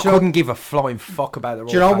you. I couldn't give a flying fuck about the royal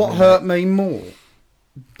do you know family, what hurt me more?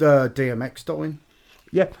 The DMX dying.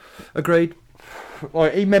 Yeah, agreed.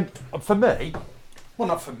 Like, he meant, for me, well,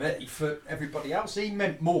 not for me, for everybody else, he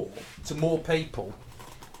meant more to more people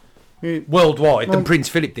worldwide than Prince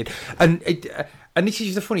Philip did. And And this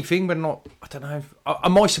is the funny thing, when I don't know,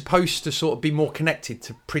 am I supposed to sort of be more connected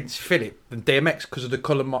to Prince Philip than DMX because of the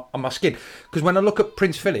colour on my skin? Because when I look at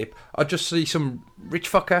Prince Philip, I just see some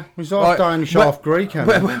rich fucker. He's half Danish, half Greek.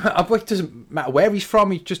 It doesn't matter where he's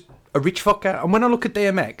from, he's just a rich fucker. And when I look at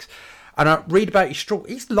DMX and I read about his struggle,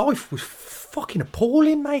 his life was fucking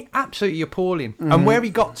appalling, mate. Absolutely appalling. And where he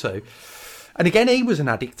got to. And again, he was an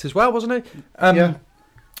addict as well, wasn't he? Yeah.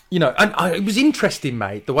 You know, and it was interesting,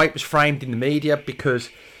 mate, the way it was framed in the media, because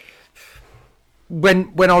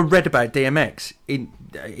when I read about DMX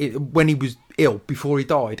when he was ill before he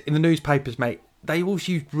died in the newspapers, mate, they always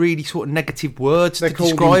used really sort of negative words to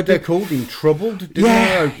describe him. They called him troubled. Didn't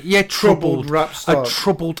they? Yeah, troubled rap star. A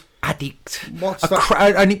troubled addict. What's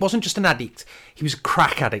that? And it wasn't just an addict; he was a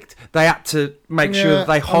crack addict. They had to make sure that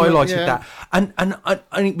they highlighted that.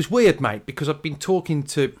 And it was weird, mate, because I've been talking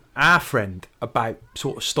to our friend about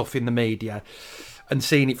sort of stuff in the media and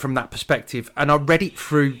seeing it from that perspective, and I read it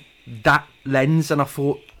through that lens, and I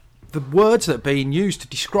thought the words that are being used to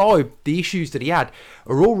describe the issues that he had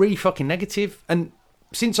are all really fucking negative. And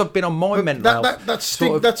since I've been on my mental health,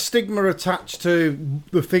 that stigma attached to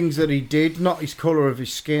the things that he did, not his colour of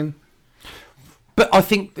his skin. But I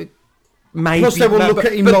think that maybe... Plus they will look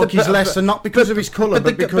at him like he's lesser, not because of his colour,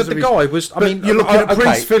 but because of his... guy was... I mean, you're looking at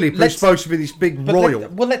Prince Philip, who's supposed to be this big royal.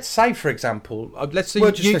 Let's say, for example...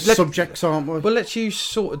 We're just subjects, aren't we? Well, let's use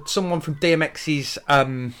sort of someone from DMX's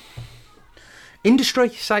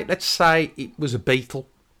industry. Let's say it was a Beatle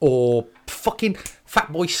or fucking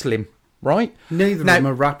Fatboy Slim, right? Neither of them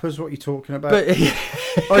are rappers. What are you talking about? But,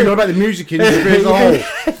 I know about the music industry as a whole.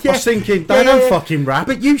 Yeah, I was thinking, they don't fucking rap.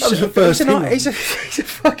 But he's a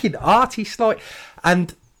fucking artist, like,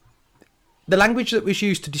 and the language that was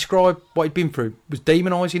used to describe what he'd been through was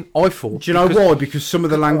demonising, I thought. Do you know why? Because some of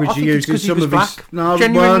the language he used in some of his... No,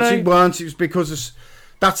 it weren't. It was because...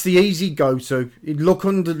 That's the easy go-to. He'd look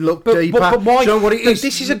under, look deeper. But why? Do you know what it is?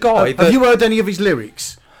 This is a guy... Have you heard any of his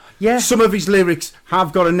lyrics? Yeah. Some of his lyrics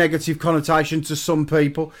have got a negative connotation to some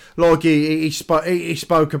people. Like he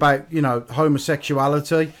spoke about, you know,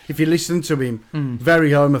 homosexuality. If you listen to him,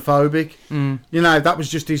 very homophobic. You know, that was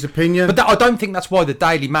just his opinion. But I don't think that's why the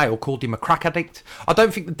Daily Mail called him a crack addict. I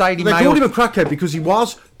don't think the Daily Mail... They called him a crackhead because he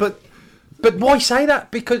was, but... But why say that?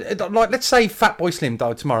 Because, like, let's say Fatboy Slim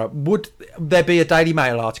died tomorrow. Would there be a Daily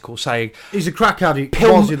Mail article saying... He's a crack addict,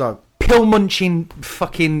 was he, though? Pill munching,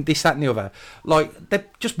 fucking this, that and the other. Like, they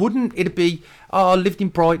just wouldn't. It'd be, lived in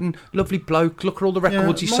Brighton, lovely bloke, look at all the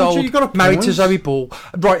records he sold, married to Zoe Ball.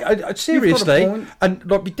 Right, seriously. And,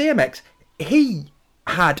 like, with DMX, he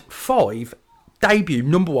had 5 debut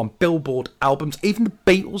 #1 Billboard albums. Even the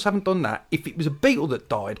Beatles haven't done that. If it was a Beatle that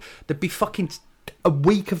died, there'd be fucking... a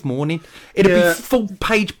week of mourning. It'd be full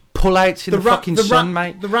page pullouts in the fucking sun,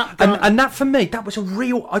 mate. And that for me, that was a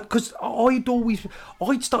real... Because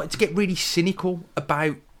I'd started to get really cynical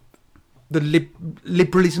about the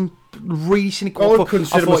liberalism. Really cynical. I would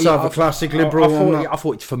consider myself a classic liberal. I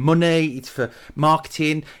thought it's for money, it's for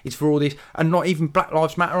marketing, it's for all this, and not even Black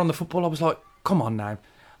Lives Matter on the football. I was like, come on now,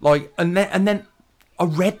 like, and then I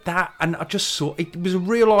read that and I just saw it was a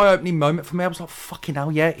real eye-opening moment for me. I was like, fucking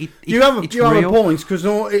hell, yeah. You have a point, because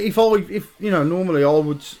if you know, normally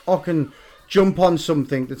I can jump on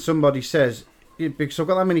something that somebody says because I've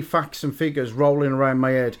got that many facts and figures rolling around my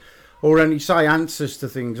head, or any say answers to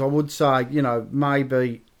things. I would say, you know,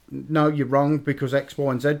 maybe no, you're wrong because X,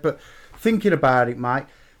 Y, and Z. But thinking about it, mate,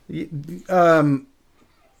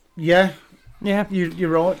 yeah, you're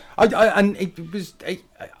right.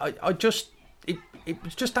 It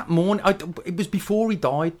was just that morning. It was before he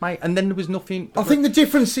died, mate, and then there was nothing. I think the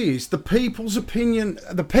difference is the people's opinion.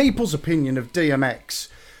 The people's opinion of DMX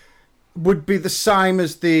would be the same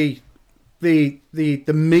as the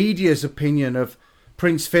media's opinion of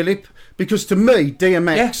Prince Philip. Because to me,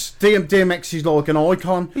 DMX is like an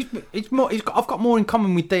icon. I've got more in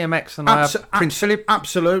common with DMX than I have Prince Philip.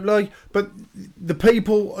 Absolutely. But the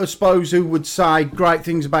people, I suppose, who would say great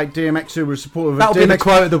things about DMX, who were supportive of DMX... That'll be the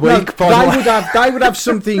quote of the week, they would have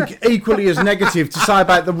something equally as negative to say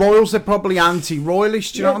about the Royals. They're probably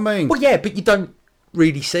anti-royalist, do you know what I mean? Well, yeah, but you don't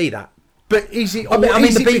really see that. But is it all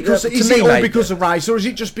because of race, or is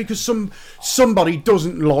it just because somebody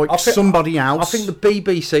doesn't like somebody else? I think the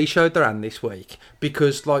BBC showed their hand this week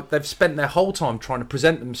because, like, they've spent their whole time trying to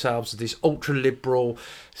present themselves as this ultra liberal,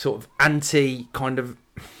 sort of anti kind of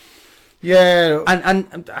Yeah.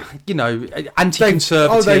 And you know,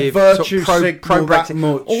 anti-conservative, they virtue sort of signal pro-Brexit, that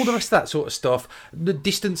much. all the rest of that sort of stuff. The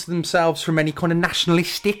distance themselves from any kind of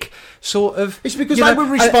nationalistic sort of. It's because you they know, were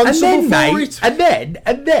responsible for it. And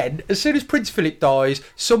then, as soon as Prince Philip dies,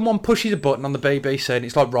 someone pushes a button on the BBC, and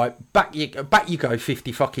it's like, right, back you go,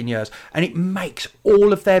 50 fucking years, and it makes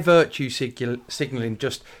all of their virtue signalling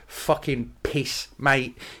just fucking piss,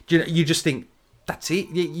 mate. You just think. That's it.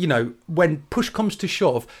 You know, when push comes to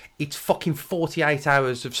shove, it's fucking 48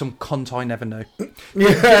 hours of some cunt I never knew. Do you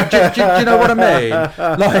know what I mean?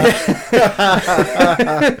 Like,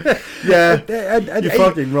 Yeah, you're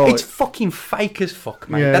fucking right. It's fucking fake as fuck,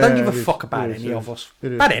 mate. Yeah, they don't give a it is. fuck about It is, any it of is. us.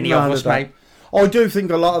 It is. About any None of of us, that. mate. I do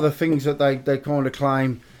think a lot of the things that they kind of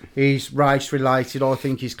claim is race related. I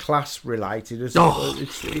think is class related. It's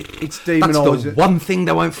That's demonised. the one thing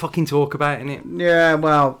they won't fucking talk about, innit? Yeah,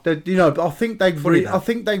 well, you know, I think they Funny that. I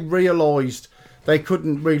think they realised they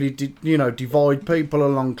couldn't really divide people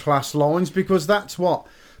along class lines, because that's what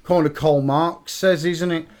kind of Karl Marx says,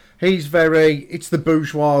 isn't it? It's the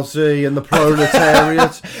bourgeoisie and the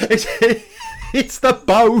proletariat. It's the bourgeoisie. It's the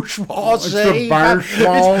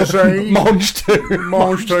bourgeoisie.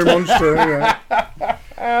 Monster. Monster, yeah.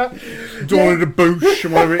 Doing the boosh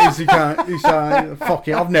and whatever it is he say. Fuck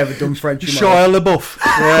it, I've never done French. Shia LaBeouf.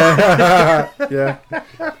 Yeah.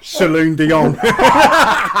 Celine Dion.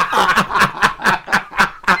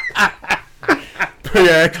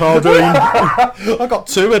 Pierre Cardin. I got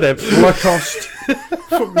two of them. Lacoste.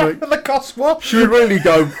 Fuck me. Lacoste what? Should we really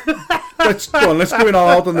go? Let's go in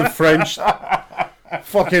hard on the French.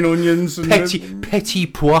 Fucking onions and Petit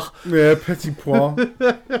pois. yeah, petit pois,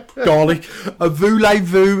 garlic, A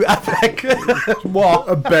voulez-vous avec what?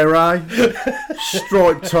 a beret,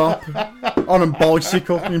 striped top, on a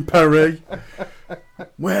bicycle in Paris.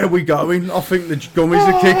 Where are we going? I think the gummies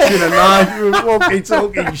are kicking and now we're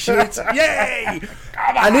talking shit. Yay!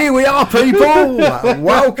 And here we are, people.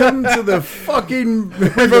 Welcome to the fucking.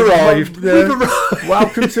 We've arrived.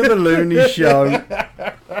 Welcome to the Looney Show.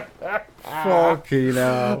 Fucking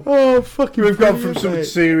hell. Oh, fucking We've gone from something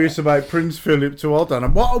serious about Prince Philip to I don't know.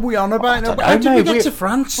 What are we on about now? How did we get to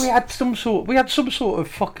France? We had some sort of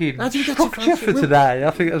fucking How did we get to structure France? for today.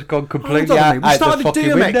 I think that's gone Hold completely on a out, minute. We out started the fucking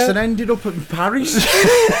DMX window. and ended up in Paris.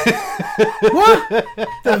 What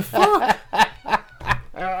the fuck?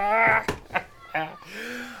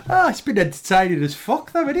 Ah, it's been entertaining as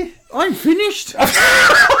fuck though, isn't it? I'm finished.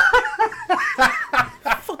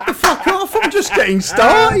 Fuck the fuck off. I'm just getting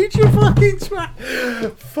started, you fucking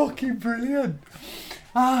twat. Fucking brilliant.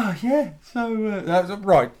 Ah, yeah. So, that was,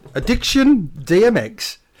 right. Addiction,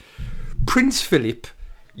 DMX, Prince Philip,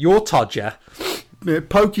 your Todger. Yeah,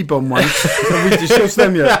 Pokeball ones. Have we discussed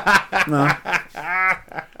them yet? No.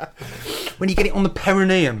 When you get it on the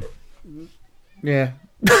perineum. Yeah.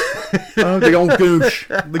 Oh, the old goosh.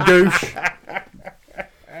 The goosh.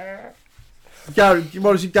 Gary,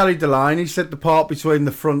 what is it? Gary Deline. He said the part between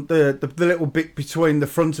the front, the little bit between the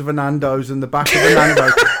front of a Nando's and the back of a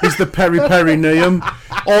Nando's is the perineum.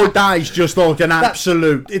 Oh, that is just like an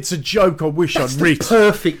absolute. It's a joke. I wish I'd writ.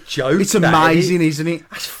 Perfect joke. It's amazing, isn't it?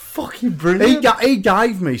 That's fucking brilliant. He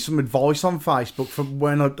gave me some advice on Facebook from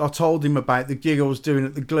when I told him about the gig I was doing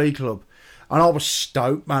at the Glee Club. And I was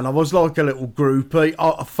stoked, man. I was like a little groupie.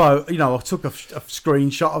 I took a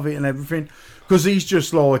screenshot of it and everything. Because he's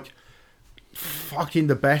just like fucking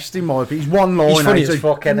the best in my opinion. He's one line. He's funny as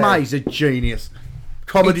fuck, isn't he? He's a genius.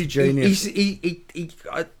 Comedy genius. We've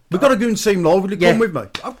We've got to go and see him live. Will you come with me?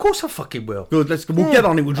 Of course I fucking will. Good, let's go. We'll get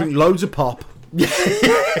on it. We'll drink loads of pop.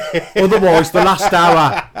 Otherwise, the last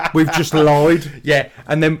hour, we've just lied. Yeah,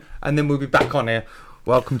 and then we'll be back on here.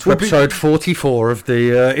 Welcome to episode 44 of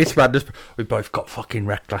the It's Madness. We both got fucking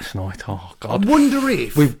wrecked last night. Oh, God. I wonder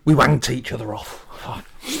if... We wanked each other off. Oh.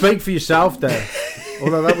 Speak for yourself there.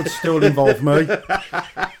 Although that would still involve me.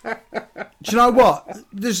 Do you know what?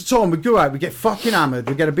 There's a time we go out, we get fucking hammered,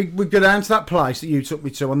 we go down to that place that you took me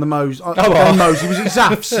to on the Mosey. Mosey, was it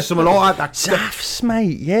Zaf's or something like that? Zaf's,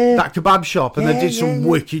 mate, yeah. That kebab shop, and they did some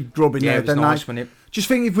wicked grub in there. It was nice, wasn't it? Just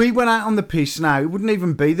think, if we went out on the piss now, it wouldn't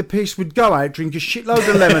even be the piss. We'd go out, drink a shitload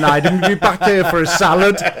of lemonade, and we'd be back here for a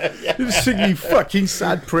salad. You fucking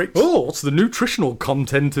sad pricks. Oh, what's the nutritional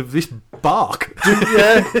content of this bark?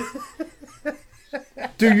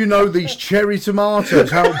 Do you know these cherry tomatoes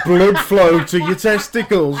help blood flow to your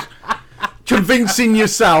testicles? Convincing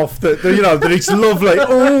yourself that that it's lovely.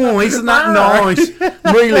 Oh, isn't that nice?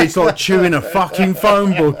 Really, it's like chewing a fucking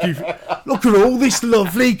phone book. Look at all this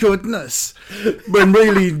lovely goodness, when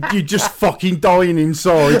really you're just fucking dying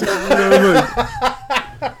inside. You know what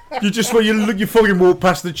I mean? You just you fucking walk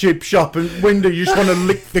past the chip shop and window, you just want to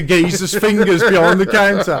lick the geezer's fingers behind the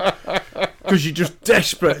counter. because you're just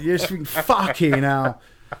desperate. You just think, fucking hell.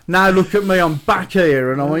 Now look at me, I'm back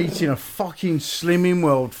here and I'm eating a fucking Slimming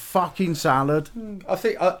World fucking salad. I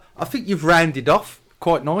think you've rounded off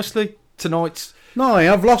quite nicely tonight's No,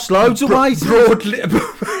 I've lost loads of weight. broad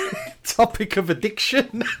topic of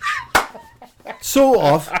addiction. Sort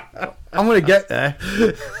of. I'm going to get there.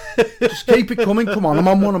 Just keep it coming. Come on, I'm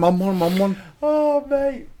on one. Oh,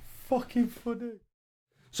 mate. Fucking funny.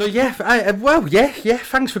 So, yeah,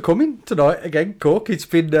 thanks for coming tonight again, Cork. It's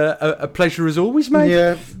been a pleasure as always, mate.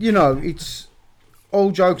 Yeah, you know, it's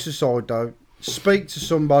all jokes aside, though. Speak to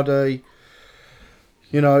somebody.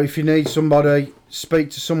 You know, if you need somebody, speak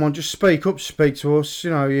to someone. Just speak up, speak to us.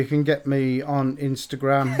 You know, you can get me on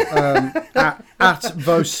Instagram at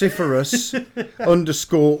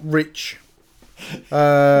vociferous_rich.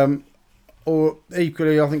 Or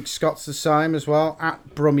equally, I think Scott's the same as well,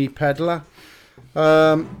 at Brummy Peddler.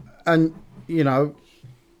 And, you know,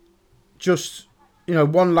 just, you know,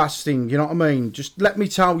 one last thing, you know what I mean? Just let me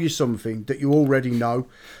tell you something that you already know.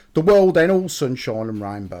 The world ain't all sunshine and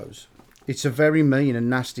rainbows. It's a very mean and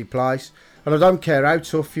nasty place. And I don't care how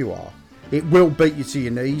tough you are. It will beat you to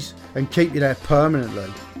your knees and keep you there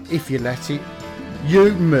permanently if you let it.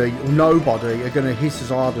 You, me, or nobody are going to hit as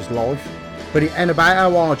hard as life. But it ain't about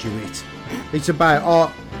how hard you hit. It's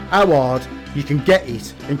about how hard you can get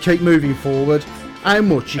it and keep moving forward. How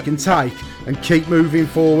much you can take and keep moving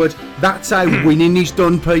forward. That's how winning is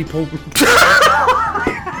done, people.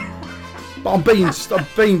 But I'm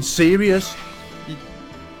being serious.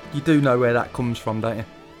 You do know where that comes from, don't you?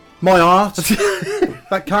 My heart.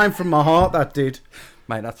 That came from my heart, that did.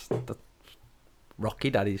 Mate, that's Rocky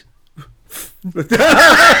Daddies.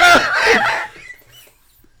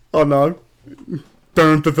 Oh no.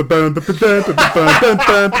 Had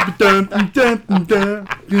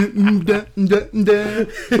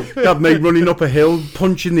me running up a hill,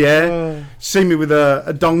 punching the air. See me with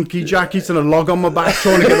a donkey jacket and a log on my back,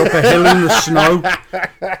 trying to get up a hill in the snow.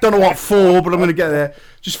 Don't know what for, but I'm going to get there.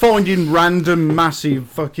 Just finding random, massive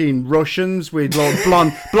fucking Russians with like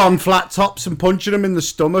blonde flat tops and punching them in the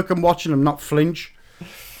stomach and watching them not flinch.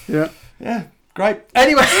 Yeah. Yeah, great.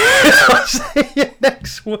 Anyway, I'll see you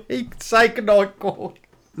next week. Say goodnight, Cork.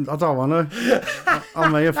 I don't want to.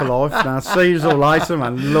 I'm here for life now. See you all later,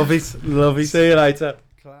 man. Love it. See you later.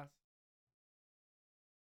 Class.